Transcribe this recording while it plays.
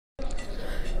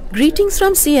Greetings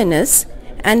from CNS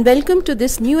and welcome to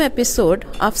this new episode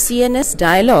of CNS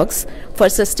Dialogues for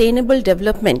Sustainable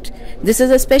Development. This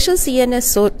is a special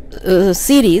CNS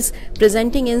series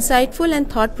presenting insightful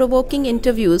and thought-provoking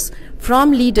interviews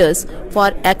from leaders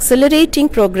for accelerating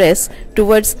progress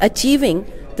towards achieving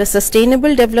the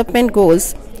Sustainable Development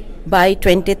Goals by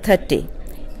 2030.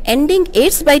 Ending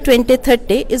AIDS by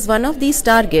 2030 is one of these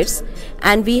targets,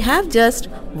 and we have just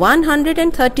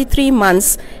 133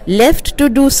 months left to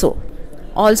do so.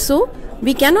 Also,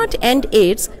 we cannot end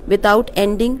AIDS without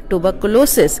ending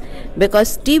tuberculosis,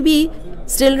 because TB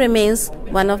still remains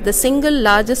one of the single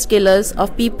largest killers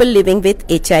of people living with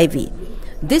HIV.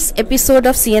 This episode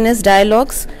of CNS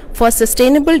Dialogues for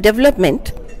Sustainable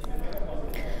Development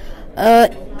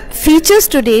features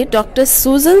today Dr.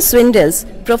 Susan Swindells,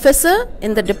 Professor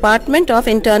in the Department of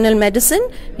Internal Medicine,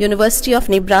 University of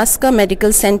Nebraska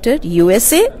Medical Center,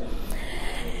 USA.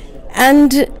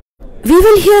 And we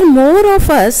will hear more of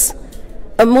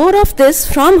this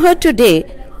from her today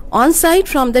on site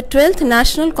from the 12th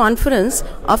National Conference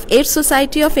of AIDS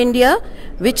Society of India,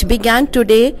 which began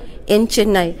today in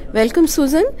Chennai. Welcome,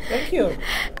 Susan. Thank you.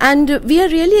 And we are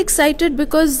really excited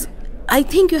because I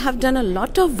think you have done a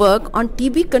lot of work on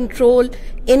TB control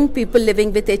in people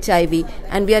living with HIV,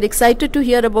 and we are excited to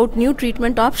hear about new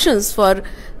treatment options for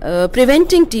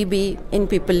preventing TB in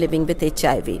people living with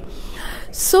HIV.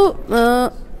 So,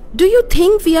 do you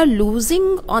think we are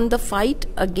losing on the fight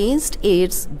against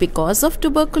AIDS because of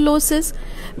tuberculosis?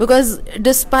 Because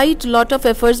despite a lot of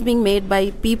efforts being made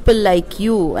by people like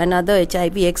you and other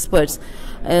HIV experts,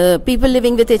 people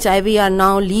living with HIV are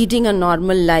now leading a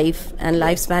normal life and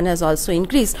lifespan has also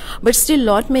increased. But still,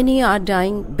 lot many are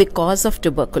dying because of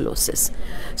tuberculosis.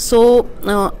 So,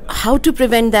 how to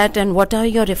prevent that, and what are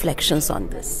your reflections on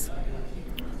this?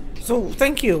 So,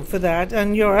 thank you for that.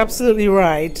 And you're absolutely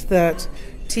right that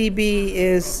TB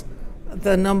is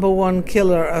the number one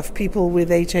killer of people with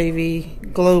HIV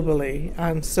globally.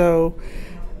 And so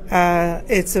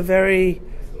it's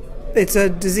a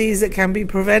disease that can be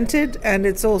prevented, and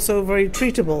it's also very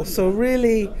treatable. So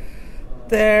really,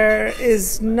 there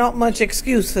is not much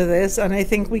excuse for this, and I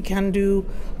think we can do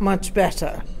much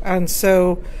better. And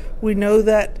so we know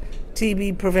that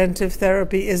TB preventive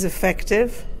therapy is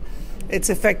effective. It's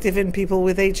effective in people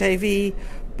with HIV,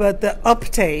 but the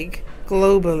uptake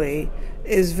globally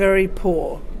is very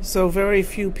poor. So very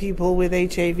few people with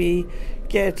HIV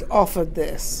get offered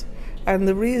this. And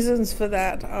the reasons for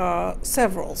that are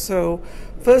several. So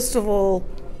first of all,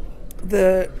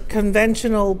 the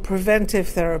conventional preventive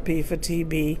therapy for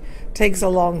TB takes a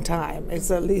long time.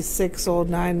 It's at least 6 or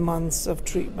 9 months of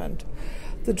treatment.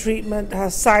 The treatment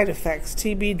has side effects.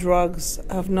 TB drugs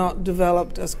have not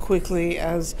developed as quickly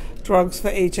as drugs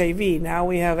for HIV. Now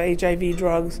we have HIV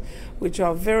drugs which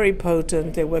are very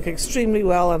potent. They work extremely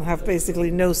well and have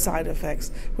basically no side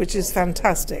effects, which is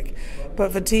fantastic.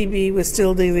 But for TB, we're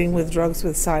still dealing with drugs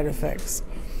with side effects.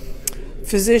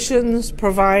 Physicians,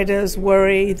 providers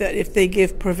worry that if they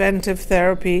give preventive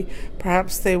therapy,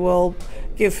 perhaps they will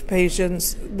give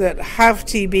patients that have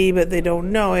TB but they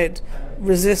don't know it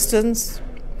resistance.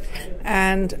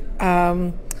 And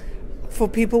for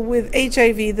people with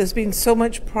HIV, there's been so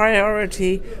much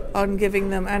priority on giving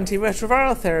them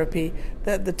antiretroviral therapy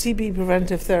that the TB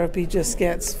preventive therapy just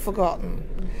gets forgotten.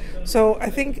 So I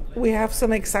think we have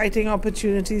some exciting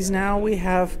opportunities now. We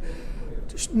have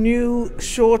new,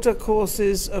 shorter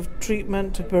courses of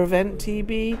treatment to prevent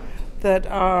TB that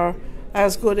are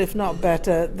as good, if not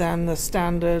better, than the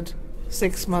standard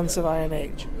 6 months of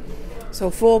INH. So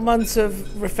 4 months of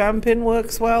rifampin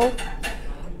works well.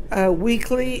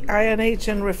 Weekly INH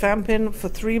and rifampin for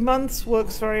 3 months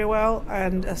works very well.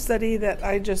 And a study that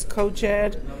I just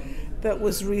co-chaired that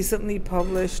was recently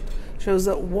published shows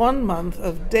that 1 month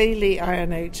of daily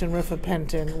INH and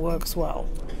rifampin works well.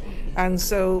 And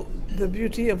so the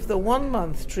beauty of the 1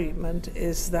 month treatment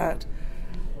is that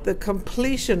the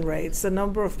completion rates, the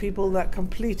number of people that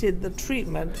completed the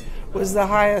treatment, was the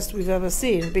highest we've ever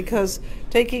seen, because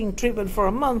taking treatment for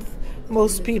a month,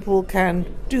 most people can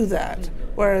do that.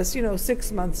 Whereas,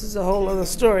 6 months is a whole other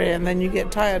story, and then you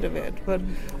get tired of it. But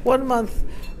 1 month,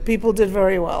 people did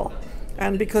very well.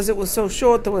 And because it was so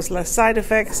short, there was less side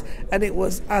effects, and it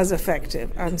was as effective.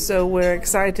 And so we're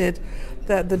excited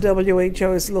that the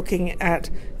WHO is looking at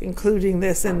including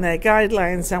this in their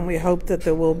guidelines, and we hope that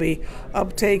there will be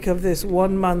uptake of this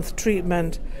 1 month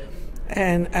treatment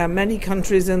in many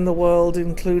countries in the world,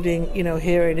 including,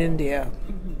 here in India.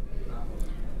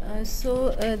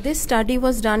 So this study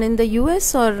was done in the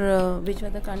US, or which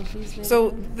other countries?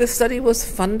 So this study was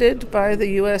funded by the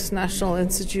US National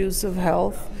Institutes of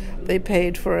Health. They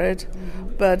paid for it.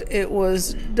 but it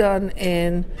was done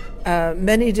in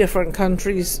many different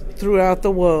countries throughout the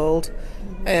world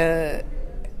that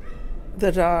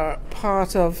are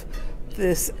part of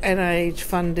this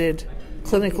NIH-funded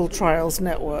clinical trials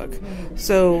network.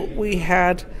 So we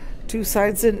had 2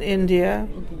 sites in India,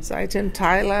 site in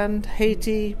Thailand,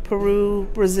 Haiti, Peru,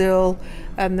 Brazil,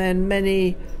 and then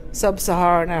many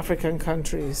sub-Saharan African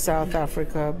countries, South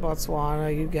Africa,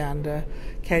 Botswana, Uganda,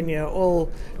 Kenya,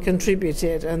 all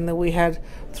contributed. And then we had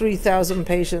 3,000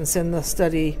 patients in the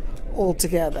study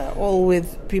altogether, all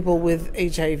with people with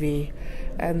HIV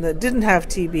and that didn't have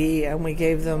TB, and we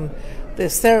gave them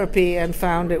this therapy and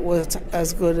found it was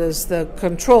as good as the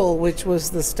control, which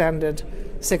was the standard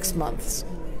 6 months.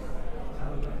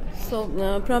 So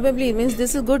probably means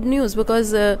this is good news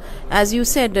because as you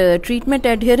said, treatment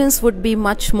adherence would be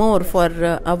much more for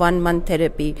a 1 month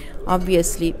therapy,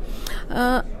 obviously.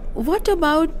 What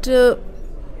about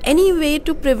any way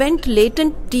to prevent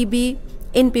latent TB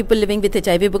in people living with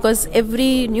HIV, because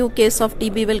every new case of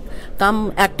TB will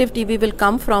come, active TB will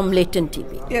come from latent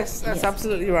TB. Yes, that's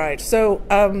absolutely right. So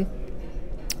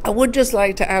I would just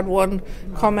like to add one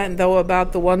comment though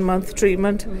about the 1 month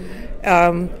treatment.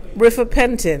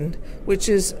 Rifampicin, which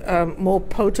is a more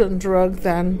potent drug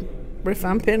than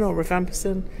rifampin or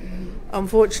rifampicin,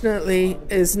 unfortunately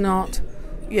is not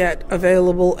yet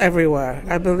available everywhere.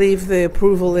 I believe the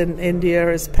approval in India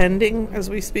is pending as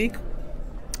we speak.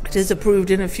 It is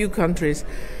approved in a few countries,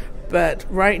 but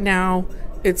right now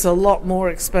it's a lot more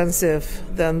expensive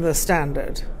than the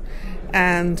standard.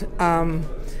 And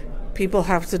people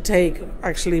have to take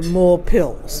actually more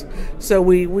pills. So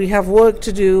we have work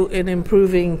to do in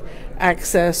improving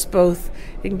access, both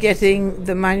in getting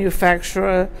the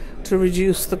manufacturer to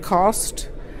reduce the cost,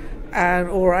 and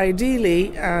or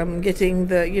ideally getting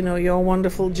the your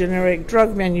wonderful generic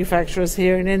drug manufacturers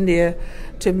here in India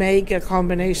to make a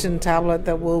combination tablet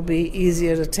that will be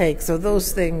easier to take. So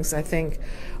those things I think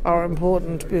are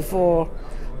important before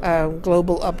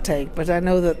global uptake, but I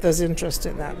know that there's interest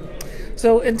in that.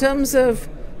 So in terms of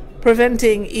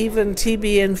preventing even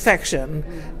TB infection,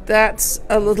 that's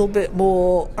a little bit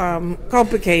more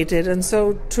complicated. And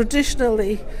so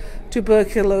traditionally,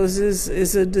 tuberculosis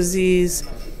is a disease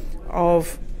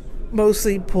of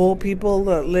mostly poor people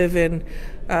that live in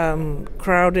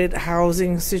crowded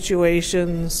housing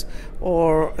situations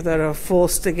or that are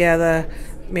forced together,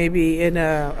 maybe in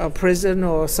a prison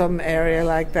or some area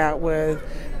like that where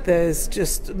there's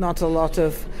just not a lot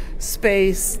of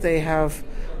space. They have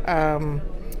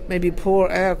maybe poor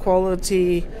air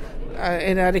quality,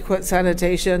 inadequate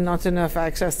sanitation, not enough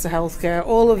access to healthcare.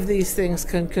 All of these things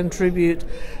can contribute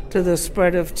to the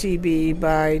spread of TB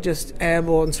by just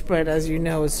airborne spread, as you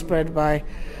know, is spread by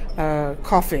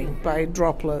coughing, by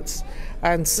droplets.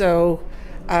 And so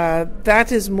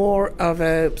that is more of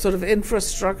a sort of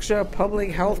infrastructure,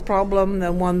 public health problem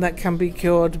than one that can be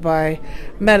cured by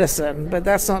medicine. But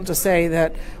that's not to say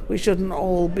that we shouldn't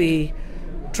all be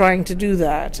trying to do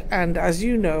that. And as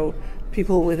you know,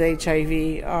 people with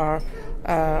HIV are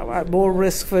at more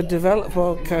risk for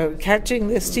catching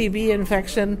this TB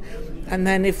infection. And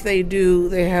then if they do,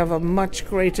 they have a much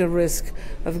greater risk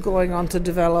of going on to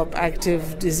develop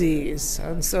active disease.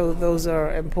 And so those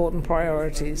are important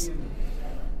priorities.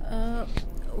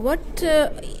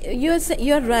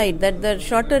 You're right that the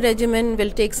shorter regimen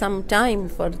will take some time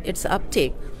for its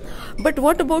uptake. But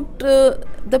what about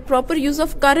the proper use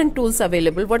of current tools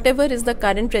available? Whatever is the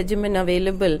current regimen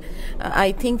available,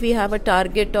 I think we have a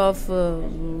target of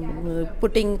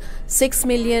putting 6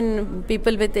 million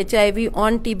people with HIV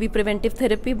on TB preventive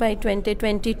therapy by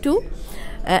 2022.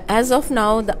 As of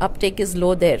now, the uptake is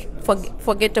low there.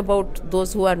 Forget about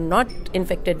those who are not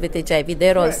infected with HIV.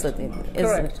 They're also there,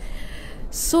 isn't it?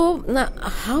 So now,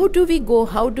 how do we go?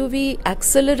 How do we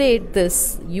accelerate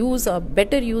this use of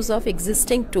better use of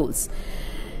existing tools?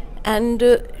 And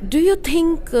do you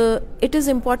think it is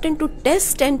important to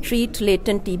test and treat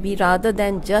latent TB rather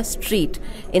than just treat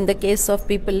in the case of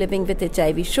people living with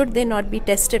HIV? Should they not be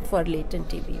tested for latent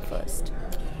TB first?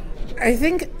 I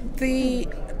think the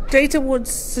data would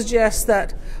suggest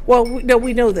that, well, no,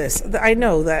 we know this. I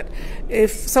know that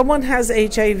if someone has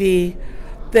HIV,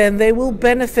 then they will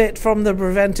benefit from the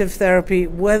preventive therapy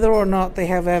whether or not they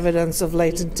have evidence of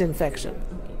latent infection.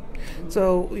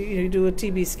 So you do a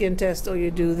TB skin test or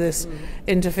you do this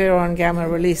interferon gamma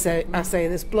release assay,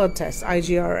 this blood test,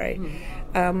 IGRA.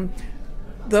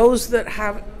 Those that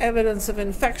have evidence of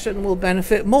infection will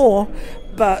benefit more,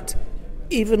 but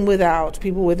even without,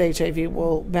 people with HIV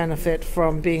will benefit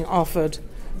from being offered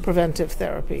preventive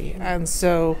therapy. And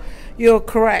so you're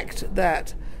correct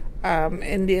that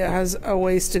India has a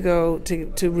ways to go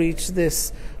to reach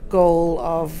this goal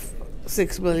of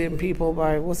 6 million people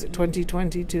by, was it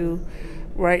 2022?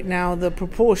 Right now, the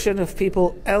proportion of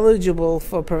people eligible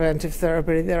for preventive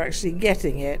therapy, they're actually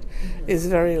getting it, is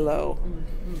very low.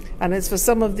 And it's for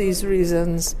some of these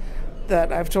reasons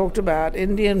that I've talked about.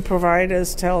 Indian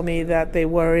providers tell me that they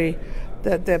worry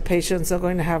that their patients are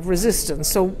going to have resistance.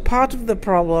 So part of the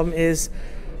problem is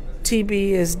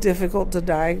TB is difficult to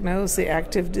diagnose, the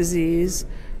active disease.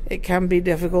 It can be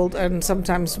difficult and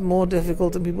sometimes more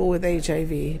difficult in people with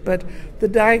HIV. But the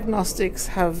diagnostics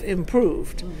have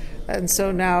improved. And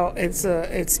so now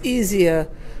it's easier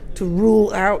to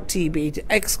rule out TB, to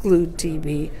exclude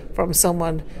TB from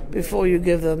someone before you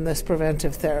give them this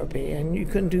preventive therapy. And you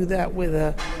can do that with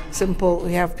a simple,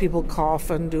 we have people cough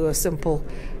and do a simple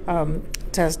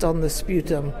test on the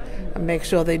sputum and make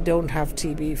sure they don't have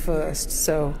TB first.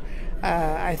 So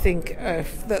I think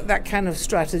if that kind of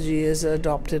strategy is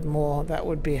adopted more, that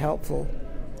would be helpful.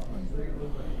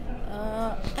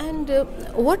 And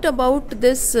what about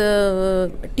this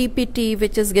TPT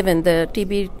which is given, the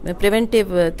TB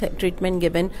preventive treatment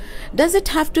given? Does it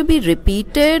have to be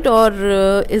repeated, or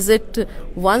is it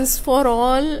once for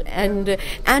all? And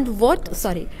what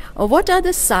are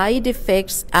the side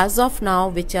effects as of now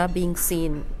which are being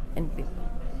seen in people?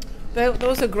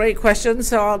 Those are great questions.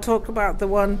 So I'll talk about the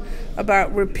one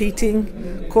about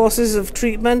repeating courses of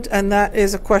treatment, and that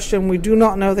is a question we do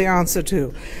not know the answer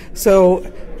to.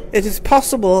 So it is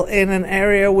possible in an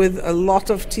area with a lot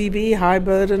of TB, high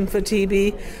burden for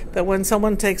TB, that when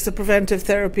someone takes the preventive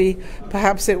therapy,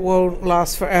 perhaps it won't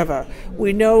last forever.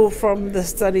 We know from the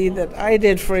study that I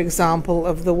did, for example,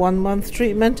 of the 1 month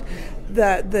treatment,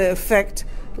 that the effect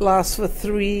lasts for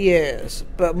 3 years.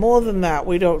 But more than that,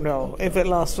 we don't know if it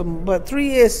lasts for, but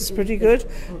 3 years is pretty good.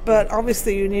 But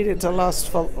obviously you need it to last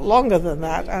for longer than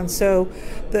that. And so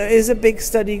there is a big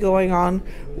study going on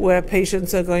where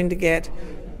patients are going to get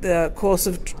the course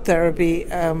of therapy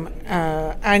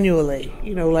annually,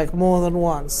 like more than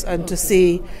once, and to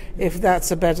see if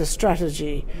that's a better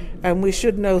strategy. And we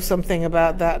should know something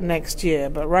about that next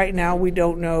year. But right now we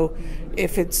don't know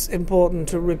if it's important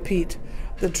to repeat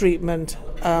the treatment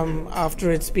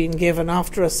after it's been given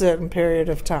after a certain period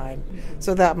of time.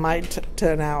 So that might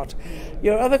turn out.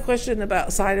 Your other question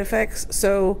about side effects.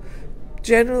 So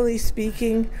generally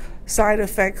speaking, side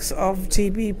effects of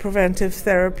TB preventive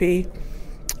therapy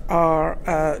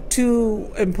are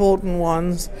two important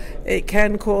ones. It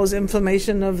can cause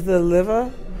inflammation of the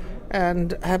liver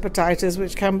and hepatitis,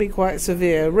 which can be quite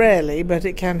severe, rarely, but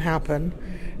it can happen.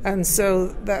 And so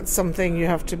that's something you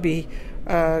have to be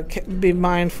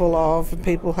mindful of.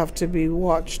 People have to be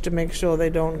watched to make sure they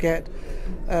don't get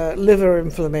liver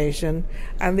inflammation.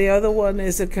 And the other one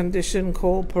is a condition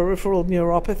called peripheral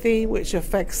neuropathy, which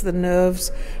affects the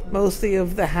nerves, mostly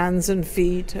of the hands and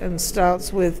feet, and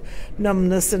starts with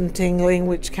numbness and tingling,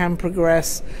 which can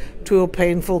progress to a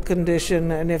painful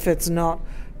condition. And if it's not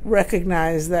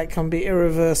recognized, that can be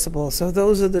irreversible. So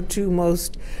those are the two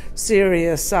most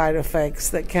serious side effects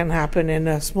that can happen in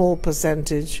a small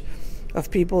percentage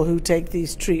of people who take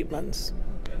these treatments.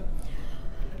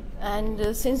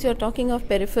 And since you're talking of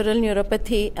peripheral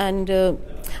neuropathy, and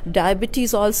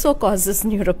diabetes also causes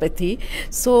neuropathy,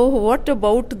 so what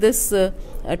about this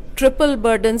triple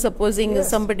burden, supposing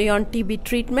somebody on TB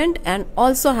treatment and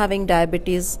also having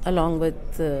diabetes along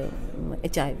with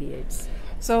HIV/AIDS?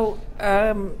 So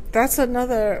that's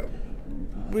another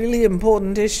really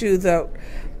important issue that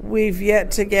we've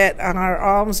yet to get our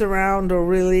arms around or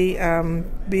really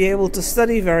be able to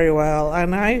study very well.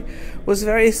 And I was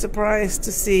very surprised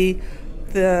to see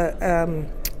the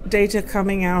data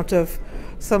coming out of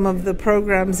some of the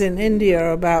programs in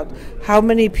India about how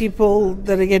many people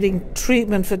that are getting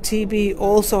treatment for TB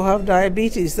also have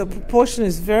diabetes. The proportion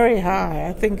is very high.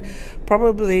 I think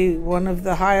probably one of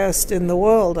the highest in the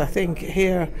world, I think,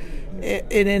 here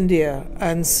in India.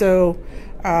 And so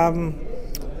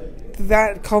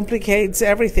that complicates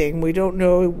everything. We don't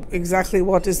know exactly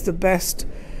what is the best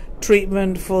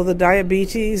treatment for the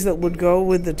diabetes that would go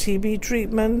with the TB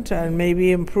treatment and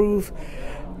maybe improve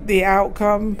the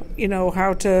outcome,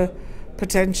 how to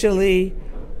potentially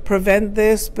prevent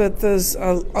this. But there's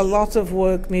a lot of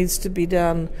work needs to be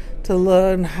done to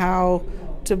learn how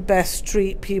to best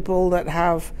treat people that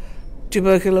have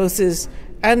tuberculosis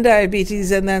and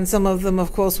diabetes, and then some of them,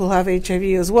 of course, will have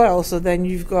HIV as well. So then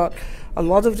you've got a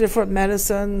lot of different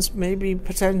medicines, maybe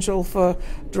potential for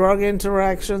drug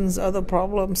interactions, other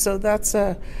problems. So that's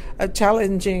a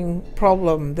challenging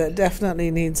problem that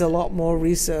definitely needs a lot more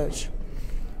research.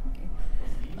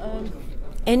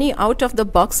 Any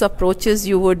out-of-the-box approaches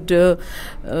you would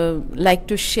like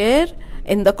to share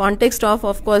in the context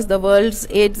of course, the World's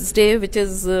AIDS Day, which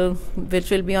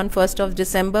will be on 1st of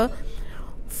December?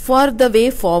 for the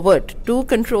way forward to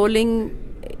controlling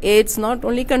AIDS, not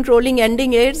only controlling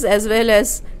ending AIDS as well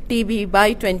as TB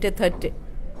by 2030?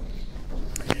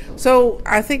 So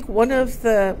I think one of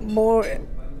the more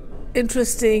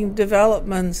interesting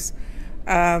developments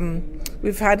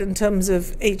we've had in terms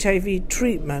of HIV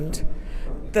treatment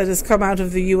that has come out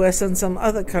of the US and some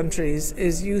other countries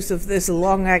is use of this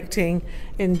long-acting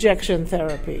injection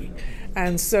therapy.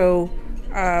 And so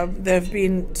there have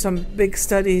been some big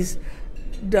studies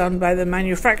done by the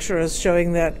manufacturers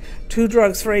showing that 2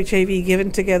 drugs for HIV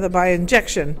given together by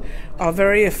injection are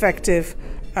very effective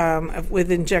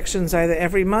with injections either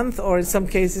every month or in some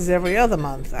cases every other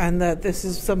month, and that this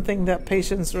is something that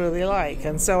patients really like.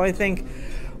 And so I think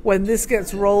when this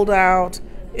gets rolled out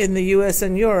in the US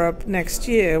and Europe next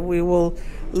year, we will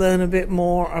learn a bit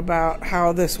more about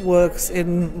how this works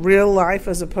in real life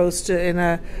as opposed to in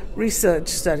a research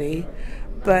study.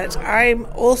 But I'm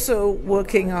also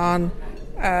working on,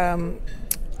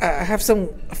 have some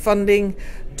funding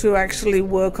to actually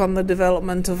work on the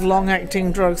development of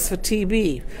long-acting drugs for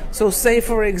TB. So say,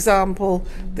 for example,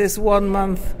 this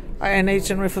 1-month INH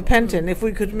and rifampicin, if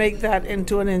we could make that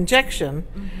into an injection,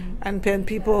 and then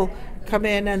people come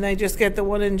in and they just get the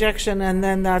 1 injection and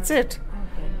then that's it.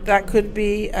 That could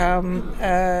be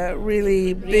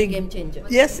really big. Game changer.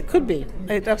 Yes, it could be.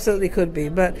 It absolutely could be.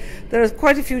 But there are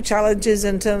quite a few challenges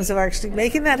in terms of actually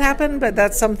making that happen. But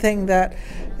that's something that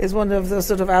is one of the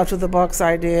sort of out-of-the-box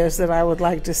ideas that I would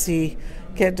like to see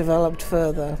get developed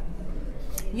further.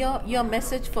 Your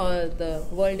message for the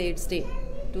World AIDS Day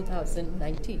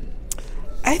 2019?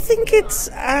 I think it's,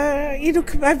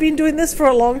 I've been doing this for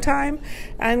a long time,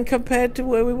 and compared to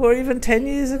where we were even 10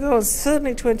 years ago, and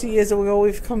certainly 20 years ago,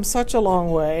 we've come such a long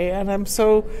way, and I'm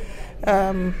so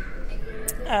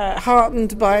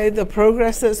heartened by the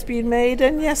progress that's been made.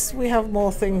 And yes, we have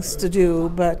more things to do,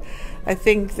 but I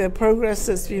think the progress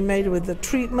that's been made with the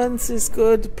treatments is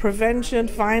good. Prevention,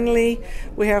 finally,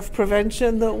 we have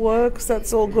prevention that works.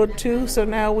 That's all good too. So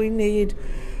now we need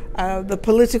the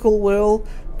political will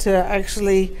to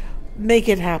actually make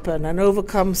it happen and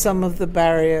overcome some of the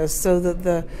barriers so that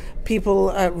the people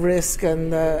at risk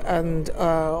and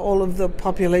all of the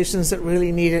populations that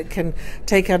really need it can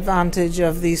take advantage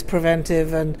of these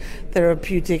preventive and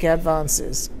therapeutic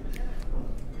advances.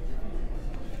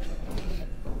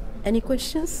 Any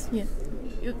questions? Yeah.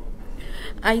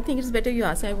 I think it's better you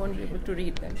ask. I won't be able to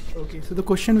read them. Okay, so the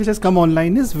question which has come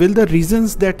online is, will the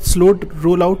reasons that slowed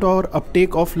rollout or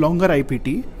uptake of longer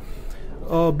IPT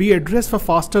be addressed for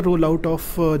faster rollout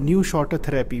of new shorter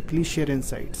therapy? Please share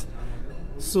insights.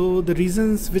 So the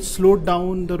reasons which slowed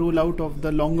down the rollout of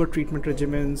the longer treatment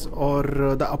regimens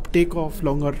or the uptake of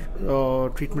longer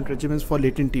treatment regimens for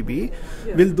latent TB,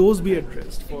 will those be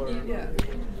addressed?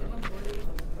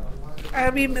 I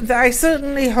mean, I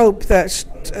certainly hope that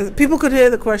people could hear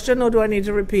the question, or do I need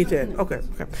to repeat it? Okay.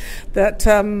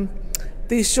 That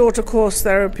these shorter course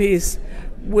therapies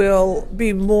will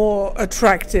be more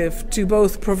attractive to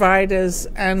both providers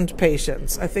and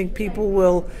patients. I think people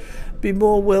will be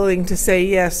more willing to say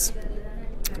yes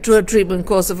to a treatment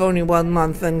course of only 1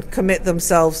 month and commit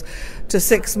themselves to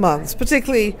 6 months,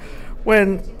 particularly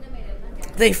when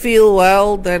they feel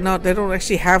well, they don't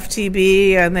actually have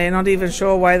TB, and they're not even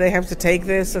sure why they have to take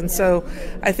this. And so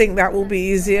I think that will be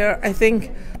easier. I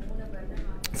think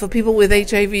for people with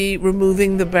HIV,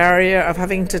 removing the barrier of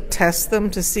having to test them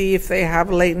to see if they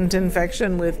have latent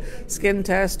infection with skin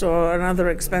test or another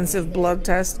expensive blood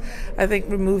test, I think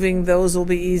removing those will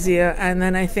be easier. And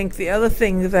then I think the other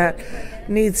thing that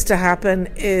needs to happen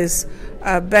is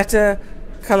better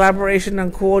collaboration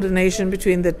and coordination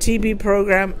between the TB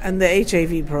program and the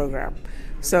HIV program.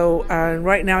 So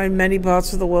right now in many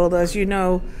parts of the world, as you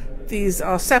know, these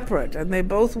are separate, and they're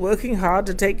both working hard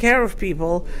to take care of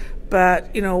people. But,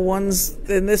 one's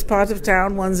in this part of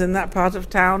town, one's in that part of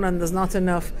town, and there's not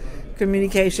enough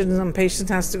communication, and patient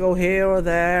has to go here or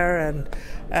there, and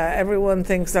everyone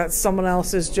thinks that's someone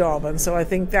else's job. And so I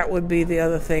think that would be the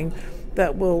other thing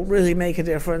that will really make a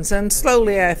difference. And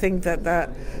slowly I think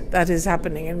that is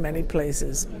happening in many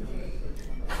places.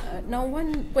 Now,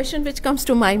 one question which comes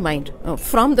to my mind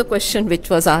from the question which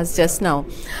was asked just now,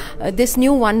 this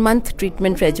new 1-month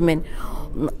treatment regimen,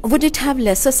 would it have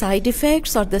lesser side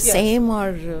effects or the same?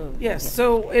 Or yes.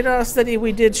 So in our study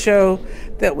we did show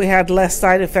that we had less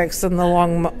side effects than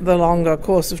the longer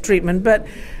course of treatment, but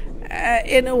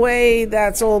in a way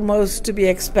that's almost to be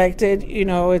expected.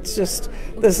 It's just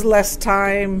there's less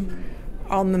time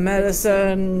on the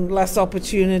medicine, less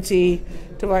opportunity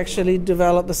to actually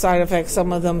develop the side effects.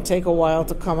 Some of them take a while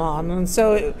to come on, and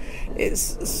so it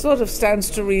sort of stands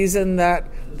to reason that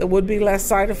there would be less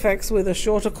side effects with a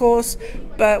shorter course,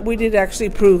 but we did actually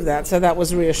prove that, so that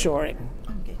was reassuring.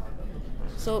 Okay.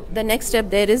 So the next step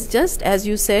there is, just as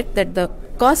you said, that the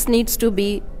cost needs to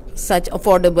be such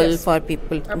affordable for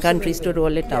people, countries to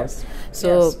roll it out.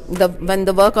 So when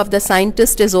the work of the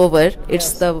scientist is over,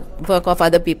 it's the work of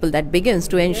other people that begins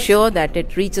to ensure that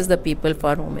it reaches the people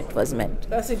for whom it was meant.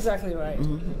 That's exactly right.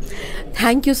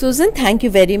 Thank you, Susan. Thank you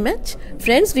very much.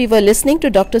 Friends, we were listening to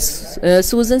Dr.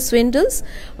 Susan Swindells,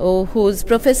 who is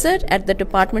professor at the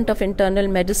Department of Internal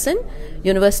Medicine,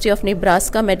 University of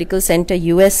Nebraska Medical Center,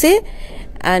 USA.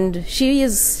 And she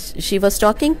was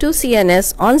talking to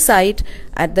CNS on site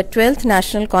at the 12th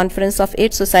National Conference of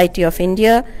AIDS Society of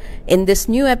India in this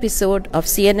new episode of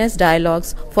CNS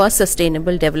Dialogues for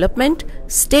Sustainable Development.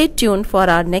 Stay tuned for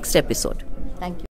our next episode. Thank you.